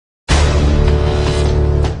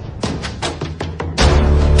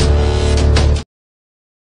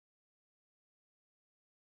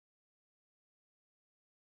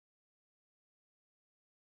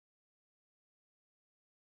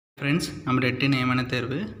Friends நம்ம 8 நியமன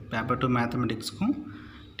தேர்வு பேப்பர் 2 மேத்தமெட்டிக்ஸ்க்கும்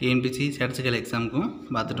TNPSC ஸ்டாட்டிஸ்டிக்கல் எக்ஸாமுக்கும்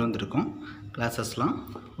பார்த்துட்டு வந்திருக்கோம். கிளாஸஸ்லாம்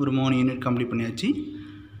ஒரு 3 யூனிட் கம்ப்ளீட் பண்ணியாச்சு.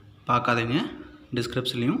 பார்க்காதவங்க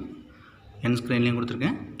டிஸ்கிரிப்ஷன்லையும் என் ஸ்க்ரீன்லையும்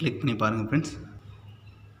கொடுத்துருக்கேன், கிளிக் பண்ணி பாருங்கள் ஃப்ரெண்ட்ஸ்.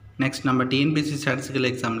 நெக்ஸ்ட் நம்ம TNPSC ஸ்டாட்டிஸ்டிக்கல்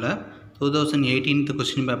எக்ஸாமில் 2018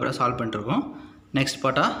 கொஸ்டின் பேப்பரை சால்வ் பண்ணிருக்கோம். நெக்ஸ்ட்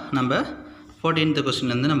பார்ட்டாக நம்ம 14th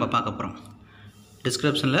கொஸ்டின்லேருந்து நம்ம பார்க்க போகிறோம்.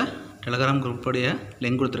 டிஸ்கிரிப்ஷனில் டெலகிராம் குரூப்போடைய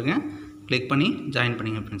லிங்க் கொடுத்துருக்கேன், கிளிக் பண்ணி ஜாயின்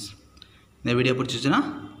பண்ணிங்க ஃப்ரெண்ட்ஸ். இந்த வீடியோ பிடிச்சிச்சுன்னா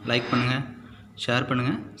லைக் பண்ணுங்கள், ஷேர்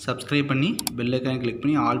பண்ணுங்கள், சப்ஸ்கிரைப் பண்ணி பெல் ஐக்கான் கிளிக்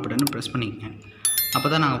பண்ணி ஆல் பட்டனை ப்ரெஸ் பண்ணிக்கங்க. அப்போ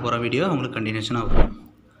தான் நாங்கள் போகிற வீடியோ உங்களுக்கு கண்டினியூஷனாக வரும்.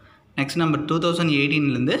 நெக்ஸ்ட் நம்ம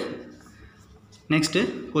 2018லேருந்து நெக்ஸ்ட்டு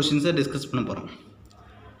கொஸ்டின்ஸை டிஸ்கஸ் பண்ண போகிறோம்.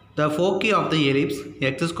 The foci of the ellipse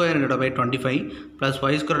x square divided by 25 plus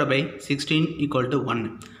y square by 16 equal to 1.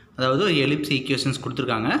 அதாவது எலிப்ஸ் ஈக்குவேஷன்ஸ்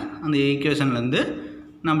கொடுத்துருக்காங்க. அந்த ஈக்குவேஷன்லேருந்து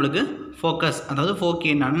நம்மளுக்கு ஃபோக்கஸ் அதாவது ஃபோக்கி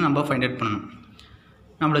என்னன்னு நம்ம ஃபைண்ட் அவுட் பண்ணணும்.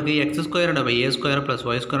 நம்மளுக்கு X square by A square plus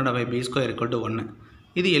Y square by B square equal to 1.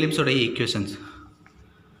 இது எலிப்ஸோடைய ஈக்குவேஷன்ஸ்.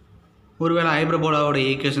 ஒருவேளை ஹைபர்போலாவோட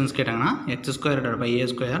ஈக்குவேஷன்ஸ் கேட்டாங்கன்னா X square by A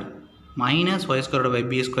square minus Y square by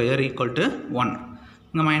B square equal to 1.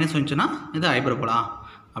 இங்கே minus வந்துச்சுன்னா இது hyperbola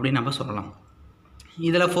அப்படின்னு நம்ம சொல்லலாம்.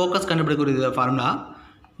 இதில் ஃபோக்கஸ் கண்டுபிடிக்கிற formula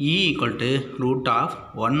E equal to root of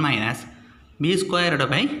 1 minus b squared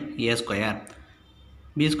by a square.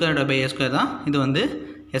 b squared by a square தான் இது வந்து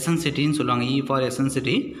எசன்சிட்டின்னு சொல்லுவாங்க. E for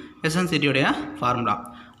எசன்சிட்டி, எசன்சிட்டியோடைய formula.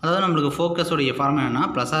 அதாவது நம்மளுக்கு ஃபோக்கஸோடைய ஃபார்முலா என்ன,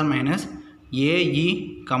 plus R minus AE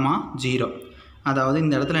comma 0. அதாவது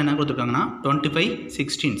இந்த இடத்துல என்ன கொடுத்துருக்காங்கன்னா 25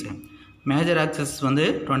 16. மேஜர் ஆக்சஸ் வந்து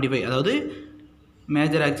 25, அதாவது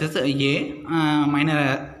மேஜர் ஆக்சஸ் ஏ,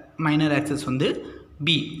 மைனர் ஆக்சஸ் வந்து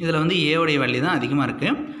பி. இதில் வந்து ஏவுடைய வேல்யூ தான் அதிகமாக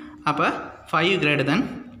இருக்குது. அப்போ 5 greater than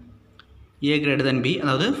a greater than b,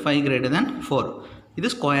 அதாவது 5 greater than 4. இது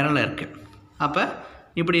ஸ்கொயரில் இருக்குது. அப்போ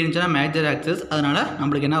இப்படி இருந்துச்சுன்னா மேஜர் ஆக்சஸ், அதனால்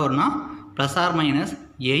நம்மளுக்கு என்ன வரும்னா plus R minus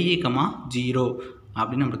AE comma 0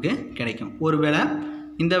 அப்படின்னு நம்மளுக்கு கிடைக்கும். ஒருவேளை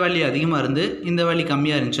இந்த வேல்யூ அதிகமாக இருந்து இந்த வேல்யூ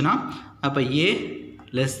கம்மியாக இருந்துச்சுன்னா அப்போ ஏ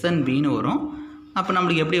லெஸ் தென் பின்னு வரும். அப்போ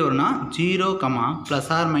நம்மளுக்கு எப்படி வரும்னா 0 comma plus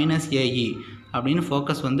R minus AE அப்படின்னு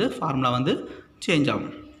ஃபோக்கஸ் வந்து ஃபார்முலா வந்து சேஞ்ச்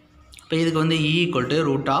ஆகும். இப்போ இதுக்கு வந்து E equal to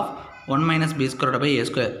root of 1 minus b squared by a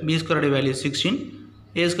square. b squared value 16,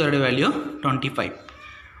 a squared value 25.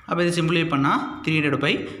 அப்போ இது சிம்பிளை பண்ணால்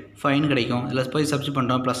 3/5 கிடைக்கும். இதில் போய் சப்ஸ்டிட்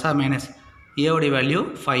பண்ணுறோம், ப்ளஸ் ஆர் மைனஸ் ஏவுடைய வேல்யூ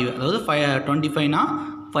 5, அதாவது 25னா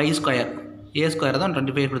 5 ஸ்கொயர், ஏ ஸ்கொயர் தான்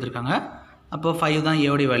 25 கொடுத்துருக்காங்க. அப்போ 5 தான்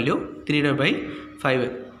ஏவுடைய வேல்யூ, 3/5.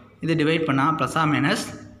 இது டிவைட் பண்ணால் ப்ளஸ் ஆர் மைனஸ்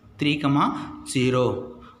 3,0,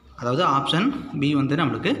 அதாவது ஆப்ஷன் பி வந்து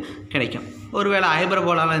நம்மளுக்கு கிடைக்கும். ஒருவேளை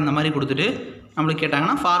ஹைபர்போலாவில் இந்த மாதிரி கொடுத்துட்டு நம்மளுக்கு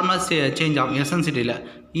கேட்டாங்கன்னா ஃபார்முலா சேஞ்ச் ஆகும். எசன்சிட்டியில்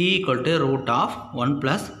E equal to root of 1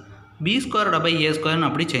 plus b squared by a square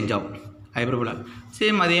அப்படி சேஞ்ச் ஆகும் ஹைபர்போலா.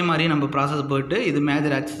 சேம் அதே மாதிரி நம்ம ப்ராசஸ் போயிட்டு இது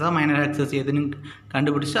மேஜர் ஆக்சஸாக மைனர் ஆக்சஸ் எதுன்னு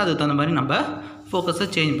கண்டுபிடிச்சி அதுக்கு தகுந்த மாதிரி நம்ம ஃபோக்கஸை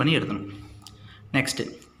சேஞ்ச் பண்ணி எடுக்கணும். Next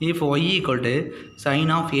if y equal to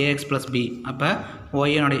sin of ax plus b, அப்போ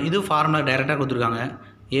ஒய்னுடைய இது ஃபார்முலா டைரெக்டாக கொடுத்துருக்காங்க.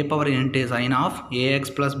 a power into sin of ax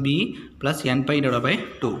plus b plus n pi divided by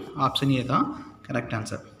 2. Option A தான் correct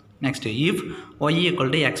answer. Next if y equal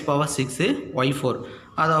to x power 6 y4,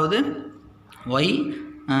 அதாவது y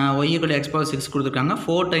equal to x power 6 கொடுத்துருக்காங்க,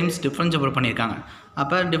 4 times differentiable பண்ணியிருக்காங்க.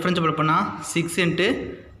 அப்போ differentiable பண்ணால் 6 into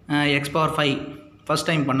x power 5 first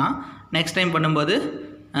time பண்ணால், next time பண்ணும்போது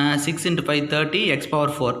 6 into 5 30 x power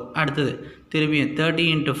 4, அடுத்தது திருப்பி 30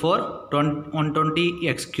 into 4 120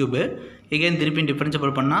 x cube, எகைன் திருப்பி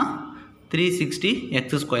டிஃப்ரென்ஷியபிள் பண்ணால் 360 x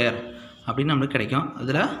ஸ்கொயர் அப்படின்னு நம்மளுக்கு கிடைக்கும்.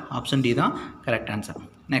 அதில் ஆப்ஷன் டி தான் correct answer.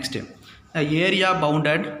 Next area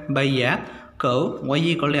bounded by a curve y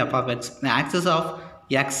equal to f of x. The axis of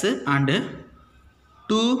x and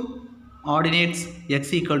 2 ordinates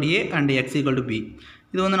x equal to a and x equal to b.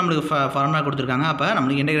 இது வந்து நம்மளுக்கு formula கொடுத்துருக்காங்க. அப்போ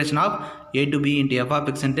நம்மளுக்கு integration of a to b into f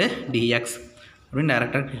of x into dx அப்படின்னு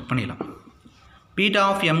டைரெக்டாக click பண்ணிடலாம். Beta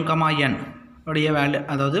of m, n உடைய வேல்யூ,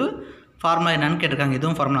 அதாவது ஃபார்முலா என்னன்னு கேட்டிருக்காங்க.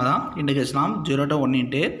 இதுவும் ஃபார்முலா தான். Integration of 0 to 1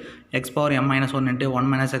 into x power m minus 1 into 1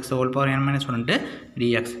 minus x whole power n minus 1 into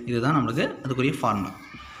dx. இதுதான் நம்மளுக்கு அதுக்குரிய formula.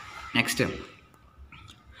 Next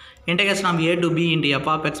integration of a to b into f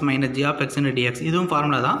of x minus g of x into dx. இதுவும்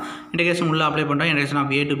formula தான். Integration உள்ள apply பண்ணுறோம். Integration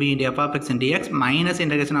of a to b into f of x into dx minus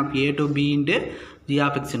integration of a to b into g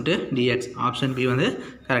of x into dx. Option B வந்து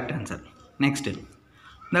correct answer. Next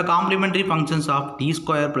the complementary functions of d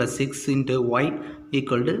square plus 6 into y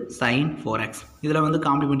equal to sin 4x. இதில் வந்து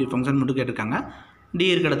complimentary function மட்டும் கேட்டிருக்காங்க. d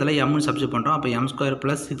இருக்கிற இடத்துல mனு substitute பண்ணுறோம். அப்போ m square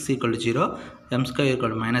plus 6 equal to 0, m square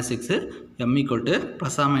equal to minus 6, m equal to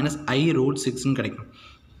plus or minus I root 6ன்னு கிடைக்கும்.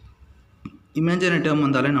 Imaginary term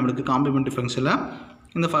வந்தாலே நம்மளுக்கு காம்ப்ளிமெண்ட்ரி ஃபங்க்ஷனில்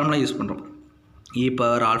இந்த ஃபார்முலா யூஸ் பண்ணுறோம். e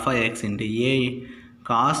power alpha x into a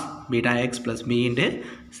cos beta x plus b into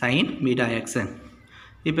sin beta x.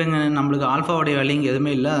 இப்போ இங்கே நம்மளுக்கு ஆல்ஃபாவுடைய value இங்கே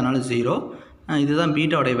எதுவுமே இல்லை, அதனால் 0. இதுதான்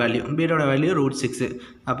பீட்டாவுடைய வேல்யூ √6.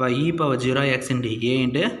 அப்போ e power 0x into a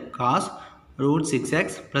into cos √6x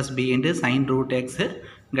plus b into sin √x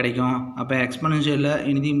கிடைக்கும். அப்போ எக்ஸ்பொனென்ஷியலில்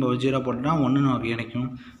எனிதிங் பவர் 0 போட்டால் 1 நமக்கு கிடைக்கும்.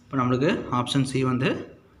 இப்போ நம்மளுக்கு ஆப்ஷன் சி வந்து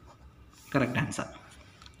correct answer.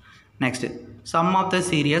 Next, some of the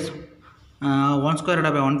serious 1 square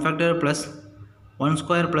divided by 1 factor plus 1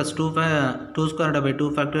 square plus 2 square divided by 2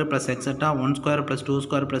 factor plus etc. 1 square plus 2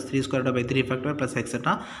 square plus 3 square divided by 3 factor plus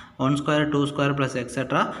etc. 1 square 2 square plus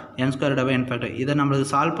etc. n square divided by n factor. இதை நம்மளுக்கு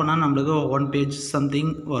solve பண்ணால் நம்மளுக்கு 1 page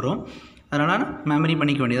something வரும். அதனால் memory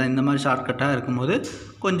பண்ணிக்க வேண்டியதான். இந்த மாதிரி ஷார்ட்கட்டாக இருக்கும்போது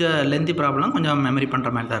கொஞ்சம் லென்த்தி ப்ராப்ளம் கொஞ்சம் மெமரி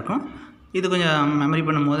பண்ணுற மாதிரி தான் இருக்கும். இது கொஞ்சம் மெமரி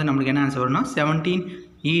பண்ணும்போது நம்மளுக்கு என்ன ஆன்சர் வரும்னா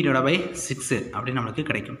 17e divided by 6 அப்படின்னு நம்மளுக்கு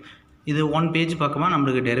கிடைக்கும். இது 1 பேஜ் பக்கமாக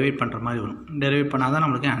நம்மளுக்கு டெரிவேட் பண்ணுற மாதிரி வரும். டெரிவேட் பண்ணால் தான்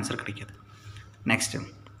நம்மளுக்கு ஆன்சர் கிடைக்கிது. Next,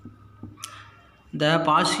 the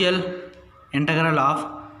partial integral of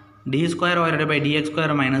d square y divided by dx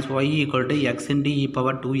square minus y equal to x into e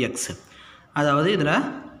power 2x. அதாவது இதில்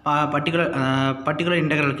பர்டிகுலர்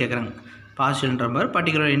இன்டகரல் கேட்குறாங்க. பார்ஷியல் நம்பர்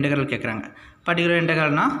பர்டிகுலர் இன்டகரல் கேட்குறாங்க. Particular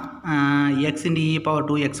இன்டகரல்னால் x into e power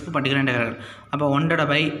 2xக்கு particular integral. அப்போ 1 divided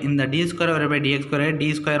by இந்த d square divided by dx square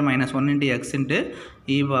d square minus 1 into x into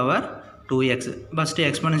e power 2x. First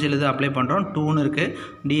exponential இது apply பண்ணுறோம். 2ன்னு இருக்குது,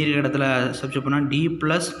 d இருக்கிற இடத்துல substitute பண்ணால் d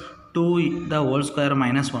plus 2 the whole square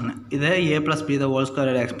minus 1. இதை a plus b the whole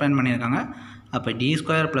square explain பண்ணியிருக்காங்க. அப்போ d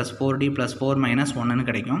square plus 4d plus 4 minus 1ன்னு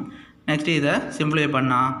கிடைக்கும். நெக்ஸ்ட்டு இதை சிம்பிளிஃபை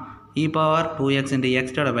பண்ணால் e power 2x into x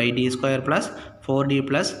divided by d square plus 4d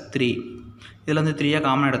plus 3. இதில் வந்து 3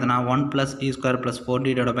 common எடுத்தனா 1 plus d square plus 4d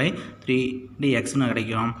divided by 3dxன்னு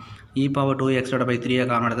கிடைக்கும். e power 2x divided by 3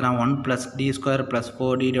 common எடுத்தனா 1 plus d square plus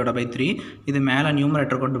 4d divided by 3. இது மேலே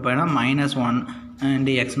numerator கொண்டு போயினா -1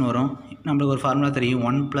 dxன்னு வரும். நம்மளுக்கு ஒரு formula தெரியும்,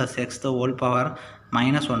 1 plus x the whole power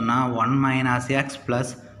 -1னா 1 minus x plus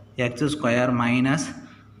x square minus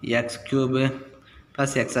x cube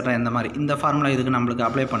plus etc. இந்த மாதிரி இந்த ஃபார்முலா இதுக்கு நம்மளுக்கு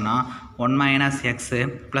அப்ளை பண்ணால் 1 minus x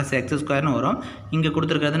plus x ஸ்கொயர்னு வரும். இங்கே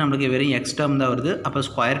கொடுத்துருக்கிறது நம்மளுக்கு வெறும் x டேர்ம் தான் வருது. அப்போ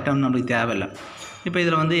ஸ்கொயர் டேர்ம் நம்மளுக்கு தேவையில்லை. இப்போ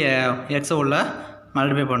இதில் வந்து எக்ஸை உள்ள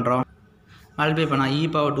மல்டிப்ளை பண்ணுறோம். மல்டிப்ளை பண்ணால் e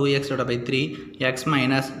power 2x divided by 3 x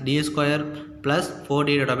minus d square plus 4d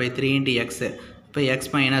divided by 3 into x. இப்போ x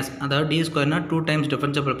minus அதாவது d ஸ்கொயர்னால் 2 times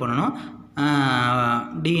டிஃபரன்ஷியபிள் பண்ணணும்,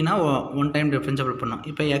 dனா 1 டைம் டிஃபரன்ஷியபிள் பண்ணணும்.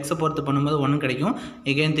 இப்போ எக்ஸை பொறுத்து பண்ணும்போது 1 கிடைக்கும்.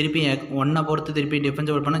 எகைன் திருப்பி 1 பொறுத்து திருப்பி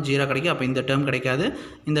டிஃபரன்ஷியபிள் பண்ணால் 0 கிடைக்கும். அப்போ இந்த டேர்ம் கிடைக்காது,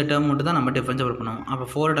 இந்த டேர்ம் மட்டும் தான் நம்ம டிஃபரன்ஷியபிள் பண்ணுவோம். அப்போ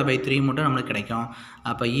 4 divided by 3 மட்டும் நம்மளுக்கு கிடைக்கும்.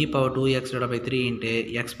 அப்போ e power 2x divided by 3 into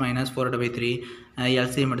x minus 4 divided by 3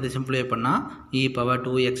 LCM எடுத்து சிம்பிளிஃபை பண்ணால் e power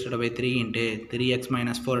 2x divided by 3 into 3x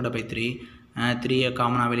minus 4 divided by 3 3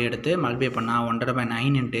 காமனாக வெளியே எடுத்து மல்டிப்ளை பண்ணால் 1 divided by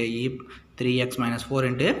 9 into 3x minus 4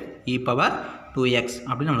 into e power 2x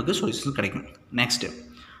அப்படின்னு நம்மளுக்கு solution கிடைக்கும். Next,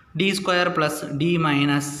 d square plus d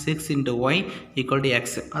minus 6 into y equal to x.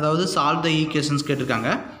 அதாவது solve the equations கேட்டிருக்காங்க.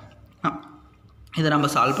 இதை நம்ம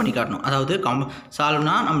சால்வ் பண்ணி காட்டணும். அதாவது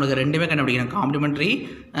சால்வ்னா நம்மளுக்கு ரெண்டுமே கண்டுபிடிக்கணும். காம்ப்ளிமெண்ட்ரி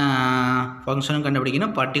ஃபங்க்ஷனும்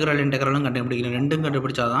கண்டுபிடிக்கணும், பர்டிகுலர் இன்டெக்ரலும் கண்டுபிடிக்கணும். ரெண்டும்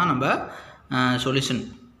கண்டுபிடிச்சா தான் நம்ம சொல்யூஷன்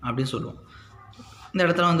அப்படின்னு சொல்லுவோம். இந்த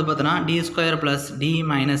இடத்துல வந்து பார்த்தோன்னா d square plus d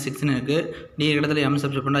minus 6ன்னு இருக்குது. d இடத்துல m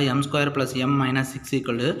சப்ஸ்டிட்யூட் பண்ணால் m square plus m minus 6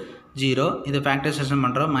 equal to 0. இது ஃபேக்டரைசேஷன்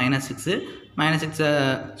பண்ணுறோம். -6 -6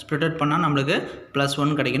 ஸ்ப்ளிட் அவுட் பண்ணால் நம்மளுக்கு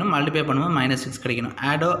 +1 கிடைக்கணும். மல்டிப்ளை பண்ணும்போது -6 கிடைக்கணும்.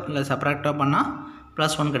 ஆடோ இல்லை சப்ராக்டோ பண்ணால்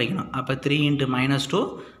 +1 கிடைக்கணும். அப்போ 3 into -2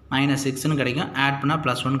 -6ன்னு கிடைக்கும். ஆட் பண்ணால்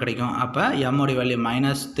 +1 கிடைக்கும். அப்போ m உடைய வேல்யூ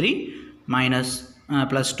 -3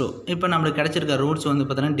 +2. இப்போ நம்மளுக்கு கிடச்சிருக்க ரூட்ஸ் வந்து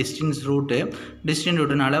பார்த்தோன்னா distance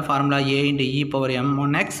ரூட்டுனால formula a into e power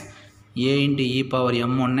m1x a into e power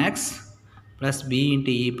m1x plus b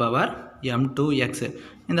into e power m2x.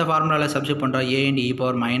 இந்த ஃபார்முலாவில் சப்ஸ்டிட்யூட் பண்ணுறோம். a into e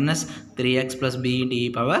power -3x plus b into e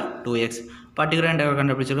power 2x. Particular integral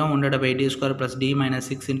கண்டுபிடிச்சிருக்கோம். 1 divided by d square plus d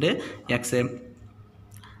minus 6 into x.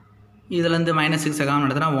 இதுலேருந்து -6 common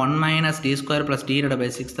எடுத்தனா 1 minus d square plus d divided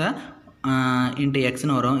by 6 into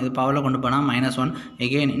xன்னு வரும். இது பவரில் கொண்டு போனால் -1.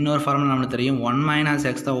 Again இன்னொரு formula நம்மளுக்கு தெரியும், 1 minus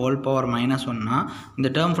x the whole power -1னா இந்த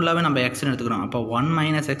டேர்ம் ஃபுல்லாகவே நம்ம எக்ஸ்ன்னு எடுத்துக்கிறோம். அப்போ 1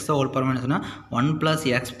 minus x the whole power -1னா 1 plus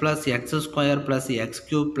x square plus x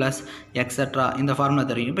cube plus etc. இந்த ஃபார்முலா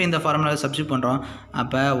தெரியும். இப்போ இந்த ஃபார்முலாவை சப்ஸ்டிட்யூட் பண்ணுறோம்.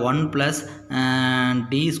 அப்போ 1 plus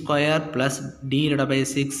d square plus d divided by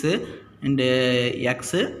 6 into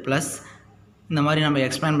x plus இந்த மாதிரி நம்ம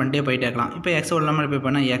எக்ஸ்பேண்ட் பண்ணிட்டே போயிட்டே இருக்கலாம். இப்போ எக்ஸ் உள்ள மாதிரி போய்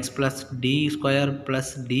பண்ணால் X plus D square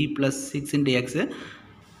plus D plus 6 into x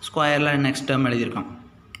ஸ்கொயரில் next term எழுதியிருக்கோம்.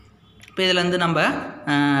 இப்போ இதில் வந்து நம்ம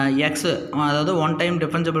எக்ஸ் அதாவது ஒன் டைம்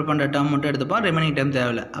டிஃபரன்ஷியபிள் பண்ணுற டேர்ம் மட்டும் எடுத்துப்போம், ரிமைனிங் டேர்ம்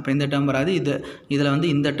தேவையில்லை. அப்போ இந்த டேர்ம் வராது, இதில் வந்து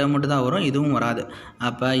இந்த டேர்ம் மட்டும் தான் வரும், இதுவும் வராது.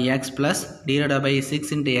 அப்போ X plus divided by 6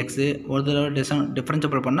 into x ஒரு தடவை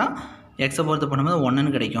டிஃபரன்ஷியபிள் பண்ணால் எக்ஸை பொறுத்து பண்ணும்போது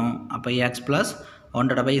 1ன்னு கிடைக்கும். அப்போ எக்ஸ் ப்ளஸ்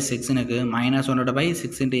 1/6 எனக்கு மைனஸ்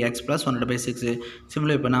 1/6 இன்ட்டு எக்ஸ் ப்ளஸ் 1/6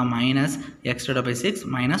 சிம்பிளை பண்ணால் மைனஸ் x/6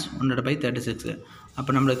 மைனஸ் 1/36.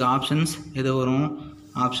 அப்போ நம்மளுக்கு ஆப்ஷன்ஸ் எது வரும்?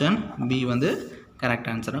 ஆப்ஷன் பி வந்து கரெக்ட்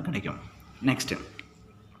ஆன்சராக கிடைக்கும். Next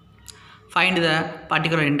find the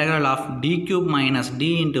particular integral of d cube minus d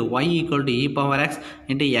into y equal to e power x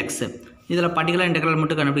into x. இதில் பர்டிகுலர் இன்டெக்ரல்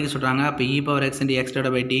மட்டும் கண்டுபிடிக்க சொல்கிறாங்க. அப்போ e power x into x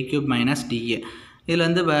divided by d cube minus dA. இதில்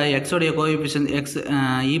வந்து எக்ஸோடைய coefficient X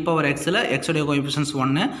e power எக்ஸில் எக்ஸோடைய coefficients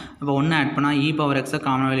 1. அப்போ 1 add பண்ணால் இ பவர் எக்ஸை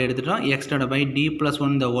காமன் வேல்யூ எடுத்துட்டோம். X divided by D plus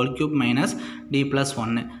 1 the whole cube minus D plus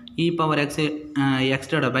 1. e power x x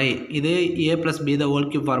divided by இது a plus b the whole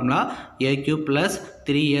cube formula a cube plus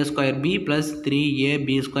 3a square b plus 3ab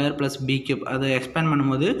square plus b cube. அதை expand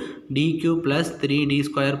பண்ணும்போது d cube plus 3d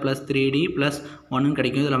square plus 3d plus 1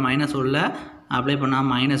 கிடைக்கும். இதில் minus உள்ள apply பண்ணால்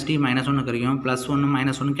minus D minus 1 கிடைக்கும். Plus 1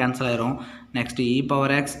 minus 1 cancel ஆயிரும். Next e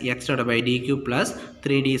power X X divided by D cube plus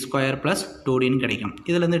 3d square plus 2dன்னு கிடைக்கும்.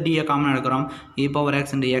 இதுலேருந்து டியை காமன் எடுக்கிறோம். E power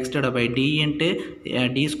X into X divided by D into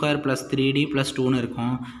D square plus 3d plus 2ன்னு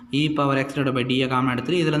இருக்கும். E power X divided by டியை common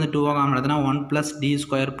எடுத்துட்டு இதுலேருந்து 2 common எடுத்துனா 1 plus D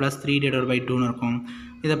square plus 3d divided by 2ன்னு இருக்கும்.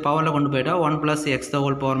 இதை பவரில் கொண்டு போயிட்டால் 1 plus X the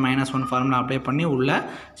whole power minus 1 formula apply பண்ணி உள்ளே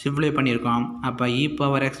சிம்ப்ளை பண்ணியிருக்கோம். அப்போ e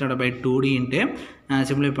power X divided by 2d into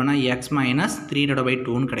சிம்ப்ளை பண்ணால் எக்ஸ் மைனஸ் 3 டிவைடட் பை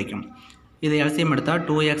 2ன்னு கிடைக்கும். இதை எல்சிஎம் எடுத்தால்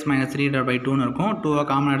 2x மைனஸ் 3 டிவைடட் பை 2ன்னு இருக்கும். 2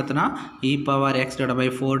 common எடுத்தனா e power X divided by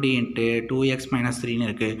 4d into 2x minus 3ன்னு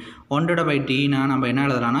இருக்குது. 1 டிவைடட் பை டினா நம்ம என்ன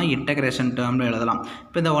எழுதலாம்னா இன்டெகிரேஷன் டேர்மில் எழுதலாம்.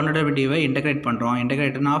 இப்போ இந்த 1 டிவைட் பை டிவை இன்டெகிரேட் பண்ணுறோம்.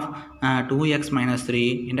 Integration of 2x minus 3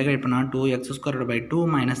 integrate பண்ணால் 2x square by 2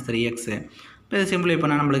 minus 3x. இப்போ இது சிம்பிளை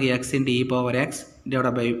பண்ணால் நம்மளுக்கு X into e power X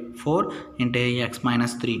divided by 4 into X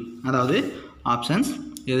minus 3. அதாவது ஆப்ஷன்ஸ்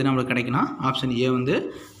எது நம்மளுக்கு கிடைக்குன்னா ஆப்ஷன் ஏ வந்து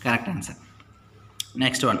correct answer.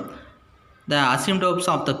 Next one the asymptotes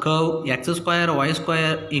of the curve x square y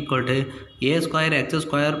square equal to a square x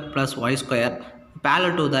square plus y square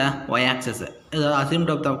parallel to the y axis. இது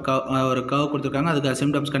asymptote of ஒரு curve கொடுத்துருக்காங்க, அதுக்கு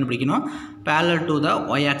asymptotes கண்டுபிடிக்கணும். parallel to the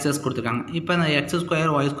y axis கொடுத்துருக்காங்க. இப்போ இந்த x square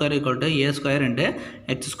y square equal to a square into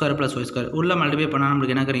x square plus y square உள்ள multiply பண்ணால்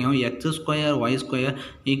நம்மளுக்கு என்ன கிடைக்கும்? x square y square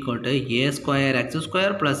equal to a square x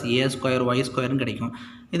square plus a square y squareன்னு கிடைக்கும்.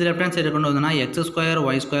 இது லெஃப்ட் ஹேண்ட் சைடு கொண்டு வந்தோம்னா X square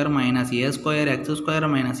Y square minus ஏ square X square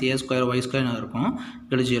minus ஏ square Y ஸ்கொயர்னு இருக்கும்.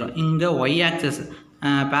 கழிச்சிடும். இங்கே Y access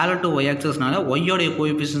parallel to Y ஆக்சஸ்னால ஒய்யோடைய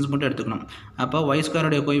coefficients மட்டும் எடுத்துக்கணும். அப்போ ஒய்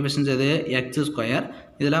ஸ்கொயருடைய கோஎஃபிஷியன்ஸ் எது? X square.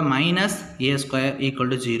 இதில் minus A square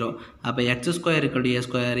equal to 0. அப்போ X square equal to A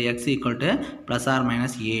square X equal to plus R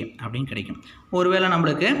minus ஏ அப்படின்னு கிடைக்கும். ஒருவேளை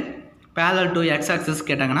நம்மளுக்கு பேரல் டு எக்ஸ் ஆக்சஸ்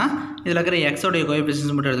கேட்டாங்கன்னா இதில் இருக்கிற எக்ஸோடைய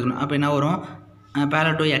கோஎஃபிஷியன்ஸ் மட்டும் எடுத்துக்கணும். அப்போ என்ன வரும்?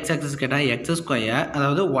 parallel to x axis கேட்டால் x ஸ்கொயர்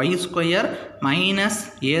அதாவது y square minus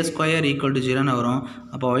A square equal to 0ன்னு வரும்.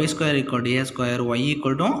 அப்போ y square equal to A square y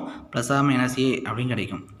equal to plus R minus ஏ அப்படின்னு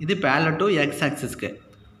கிடைக்கும். இது parallel to x ஆக்சிஸ்க்கு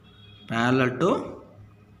parallel to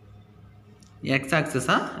x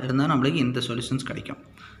ஆக்சிஸாக இருந்தால் நம்மளுக்கு இந்த சொல்யூஷன்ஸ் கிடைக்கும்.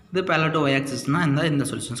 இது parallel to y ஆக்சிஸ்னால்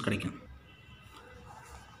இந்த சொல்யூஷன்ஸ் கிடைக்கும்.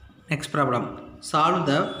 Next problem solve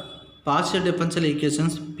the partial differential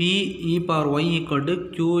equations p e power y equal to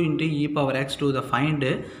q into e power x to the find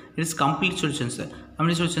its complete solutions.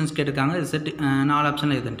 complete solutions கேட்டிருக்காங்க. இது set 4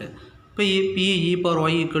 ஆப்ஷனில் இதுன்ட்டு. இப்போ p e power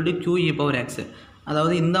y equal to q e power x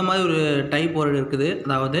அதாவது இந்த மாதிரி ஒரு type ஒரு இருக்குது.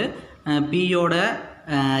 அதாவது pயோட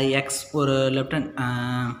x ஒரு லெஃப்ட் ஹேண்ட்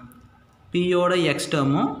pயோட x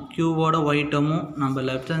டேர்மும் qவோட y டேர்மும் நம்ம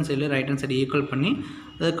லெஃப்ட் ஹேண்ட் சைடில் ரைட் ஹேண்ட் சைடு ஈக்குவல் பண்ணி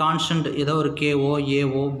அது கான்ஸ்டன்ட் ஏதோ ஒரு kஓ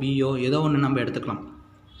ஏஓ பிஓ ஏதோ ஒன்று நம்ம எடுத்துக்கலாம்.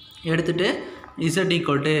 எடுத்துகிட்டு z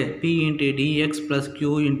equal to p into dx plus q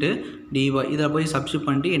into dy இதில் போய் சப்ஸ்டியூட்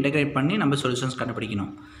பண்ணிட்டு இன்டெகிரேட் பண்ணி நம்ம சொல்யூஷன்ஸ்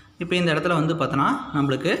கண்டுபிடிக்கணும். இப்போ இந்த இடத்துல வந்து பார்த்தோன்னா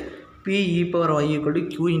நம்மளுக்கு p e power y equal to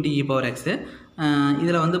q into e power x.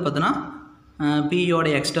 இதில் வந்து பார்த்தோன்னா pயோட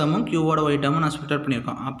x டேர்மும் qவோட y டேர்மும் நான் ஸ்பிட் அவுட்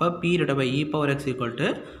பண்ணியிருக்கோம். அப்போ p divided by e power x equal to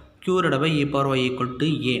q divided by e power y equal to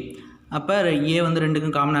a. அப்போ a வந்து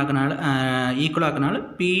ரெண்டுக்கும் common ஆக்கினால equal ஆக்கினால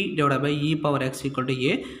p divided by e power x equal to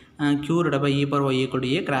a q divided by e power y equal to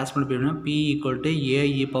a cross பண்ணி போயிடுனா p equal to a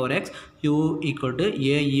e power x q equal to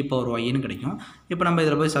a e power y ன்னு கிடைக்கும். இப்போ நம்ம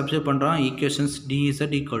இதில் போய் substitute பண்ணுறோம். Equations dz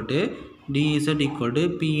equal to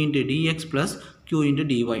p into dx plus q into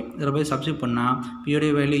dy இதில் போய் சப்ஸ்டியூட் பண்ணால் p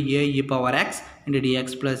உடைய value a e power x into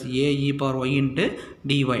dx plus a e power y into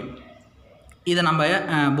dy. இதை நம்ம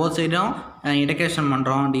போத் சைடும் இன்டகிரேஷன்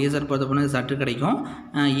பண்ணுறோம். டிஎஸ்ஆர் பொறுத்த பண்ண சட்டு கிடைக்கும்.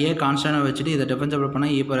 ஏ கான்ஸ்டன்ட்டாக வச்சுட்டு இதை டிஃபரன்ஷியபிள்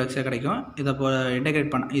பண்ணால் இ பவர் எக்ஸே கிடைக்கும். இதை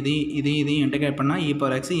இன்டகிரேட் பண்ண இதையும் இன்டகிரேட் பண்ணால் e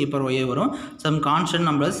power X e power ஒய்யே வரும். சம் கான்ஸ்டன்ட்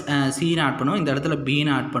நம்ம சின்னு ஆட் பண்ணுவோம். இந்த இடத்துல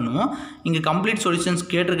பின்னு ஆட் பண்ணுவோம். இங்கே கம்ப்ளீட் சொல்யூஷன்ஸ்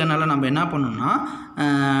கேட்டிருக்கனால நம்ம என்ன பண்ணணும்னா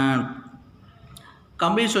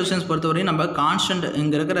கம்ப்ளீட் சொல்யூஷன்ஸ் பொறுத்தவரையும் நம்ம கான்ஸ்டன்ட்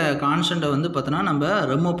இங்கே இருக்கிற கான்ஸ்டன்ட்டை வந்து பார்த்தோன்னா நம்ம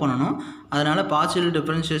ரிமூவ் பண்ணணும். அதனால் partial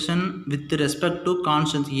differentiation with respect to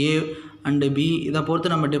constants A and B இதை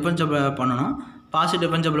பொறுத்து நம்ம டிஃபரன்ஷியபிள் பண்ணணும். பார்ஷியல்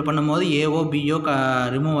டிஃபரன்ஷியபிள் பண்ணும்போது ஏஓ பிஓ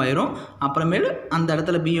ரிமூவ் ஆயிரும். அப்புறமேல் அந்த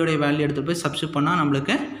இடத்துல பியோடைய வேல்யூ எடுத்துகிட்டு போய் சப்ஸ்டிட் பண்ணால்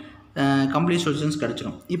நம்மளுக்கு கம்ப்ளீட் சொல்யூஷன்ஸ்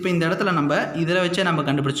கிடச்சிடும். இப்போ இந்த இடத்துல நம்ம இதில் வச்சே நம்ம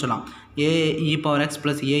கண்டுபிடிச்சிடலாம். ஏ e power X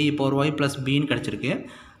plus A e power Y plus பின்னு கிடச்சிருக்கு.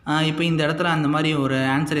 இப்போ இந்த இடத்துல அந்த மாதிரி ஒரு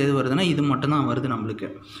ஆன்சர் எது வருதுன்னா இது மட்டும்தான் வருது நம்மளுக்கு.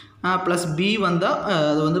 ப்ளஸ் பி வந்தால்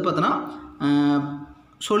அது வந்து பார்த்தோன்னா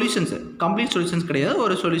சொல்யூஷன்ஸு கம்ப்ளீட் சொல்யூஷன்ஸ் கிடையாது,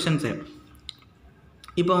 ஒரு சொல்யூஷன்ஸு.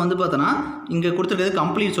 இப்போ வந்து பார்த்தோன்னா இங்கே கொடுத்துருக்கிறது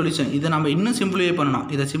கம்ப்ளீட் சொல்யூஷன். இதை நம்ம இன்னும் சிம்பிளிஃபை பண்ணணும்.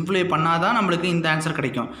 இதை சிம்பிளிஃபை பண்ணால் தான் நம்மளுக்கு இந்த ஆன்சர்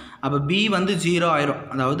கிடைக்கும். அப்போ பி வந்து 0 ஆயிரும்,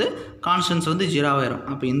 அதாவது கான்ஸ்டன்ட்ஸ் வந்து 0 ஆயிரும்.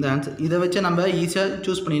 அப்போ இந்த ஆன்சர் இதை வச்சு நம்ம ஈஸியாக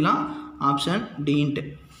சூஸ் பண்ணிடலாம். Option டின்ட்டு.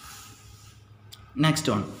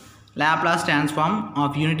 Next one, Laplace transform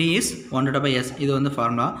of unity is 1/s. இது வந்து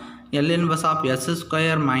formula. L inverse of s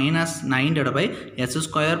square minus 9/s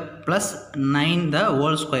square plus 9 the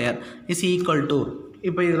whole square is equal to.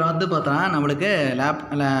 இப்போ இதில் வந்து பார்த்தோன்னா நம்மளுக்கு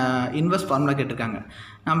இன்வெர்ஸ் ஃபார்முலா கேட்டிருக்காங்க.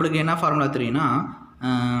 நம்மளுக்கு என்ன ஃபார்முலா தெரியும்னா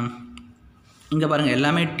இங்கே பாருங்கள்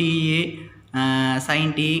எல்லாமே DA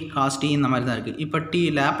sign D cos D இந்த மாதிரி தான் இருக்குது. இப்போ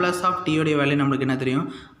லேப்லாஸ் ஆஃப் டியோடைய வேல்யூ நம்மளுக்கு என்ன தெரியும்?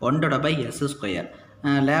 1/s square.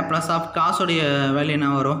 Laplace of காஸோடைய value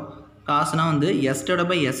என்ன வரும்? காசுனா வந்து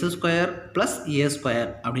s/s square plus A square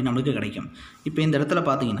அப்படின்னு நம்மளுக்கு கிடைக்கும். இப்போ இந்த இடத்துல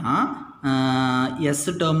பார்த்தீங்கன்னா எஸ்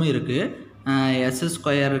டேர்மு இருக்குது, எஸ்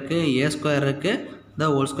ஸ்கொயர் இருக்குது, ஏ ஸ்கொயர் இருக்குது, த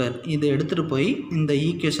ஹோல் ஸ்கொயர். இதை எடுத்துகிட்டு போய் இந்த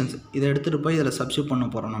ஈக்குவேஷன்ஸ் இதை எடுத்துகிட்டு போய் இதில் சப்ஸ்டிட் பண்ண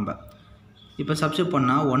போகிறோம் நம்ம. இப்போ சப்ஸ்டிட்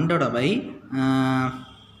பண்ணால் 1/,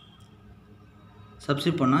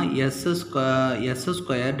 சப்ஸ்டிட் பண்ணால் S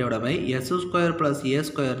square divide by S square plus A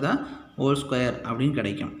square the whole square அப்படின்னு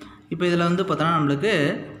கிடைக்கும். இப்போ இதில் வந்து பார்த்தோன்னா நம்மளுக்கு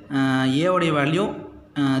ஏவோடைய வேல்யூ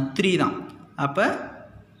 3 தான். அப்போ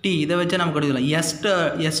டி இதை வச்சு நம்ம கிடைக்கலாம்.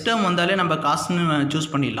 எஸ் டேர்ம் வந்தாலே நம்ம காஸ்ட்னு சூஸ்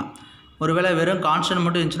பண்ணிடலாம். ஒருவேளை வெறும் கான்ஸ்டன்ட்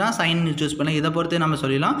மட்டும் இருந்துச்சுன்னா சைன் சூஸ் பண்ணலாம். இதை பொறுத்தே நம்ம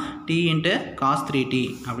சொல்லிடலாம் டி இன்ட்டு காஸ் 3t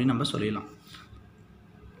அப்படின்னு நம்ம சொல்லிடலாம்.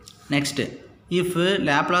 Next, if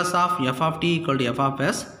Laplace of F of D equal to F of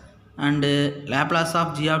S and Laplace of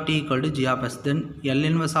g of t equal to g of s, then L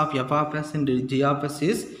inverse of f of s into g of s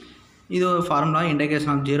is இது ஒரு formula.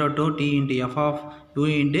 Integration of 0 to t into f of u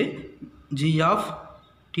into g of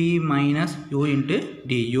t minus u into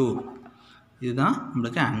du. இதுதான்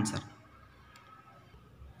நம்மளுக்கு answer.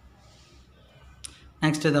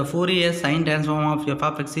 Next, the Fourier sin transform of f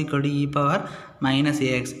of x equal to e power minus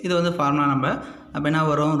ax. இது வந்து formula நம்ம. அப்போ என்ன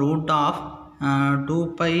வரும்? Root of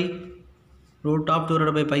 2/π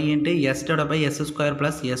into s/s square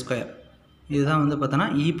plus A square. இதுதான் வந்து பார்த்தோன்னா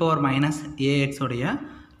இ பவர் மைனஸ் ஏஎக்ஸ் உடைய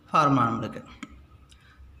ஃபார்முலா நம்மளுக்கு.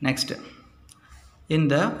 நெக்ஸ்ட்டு,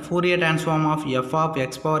 இந்த Fourier transform of F of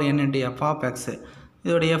X power n into F of X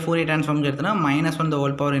இதோடைய ஃபோரியர் டிரான்ஸ்ஃபார்ம் எடுத்தோன்னா -1 the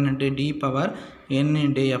whole power n into d power n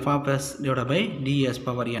into f of s divided by ds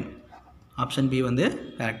power n. Option B வந்து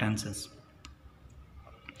correct answers.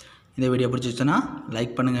 இந்த video பிடிச்சிச்சுன்னா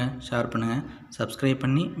like பண்ணுங்கள், share பண்ணுங்கள், subscribe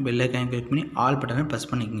பண்ணி bell icon click பண்ணி all பட்டனை press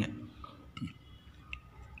பண்ணிக்கோங்க.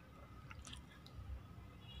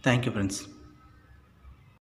 Thank you friends.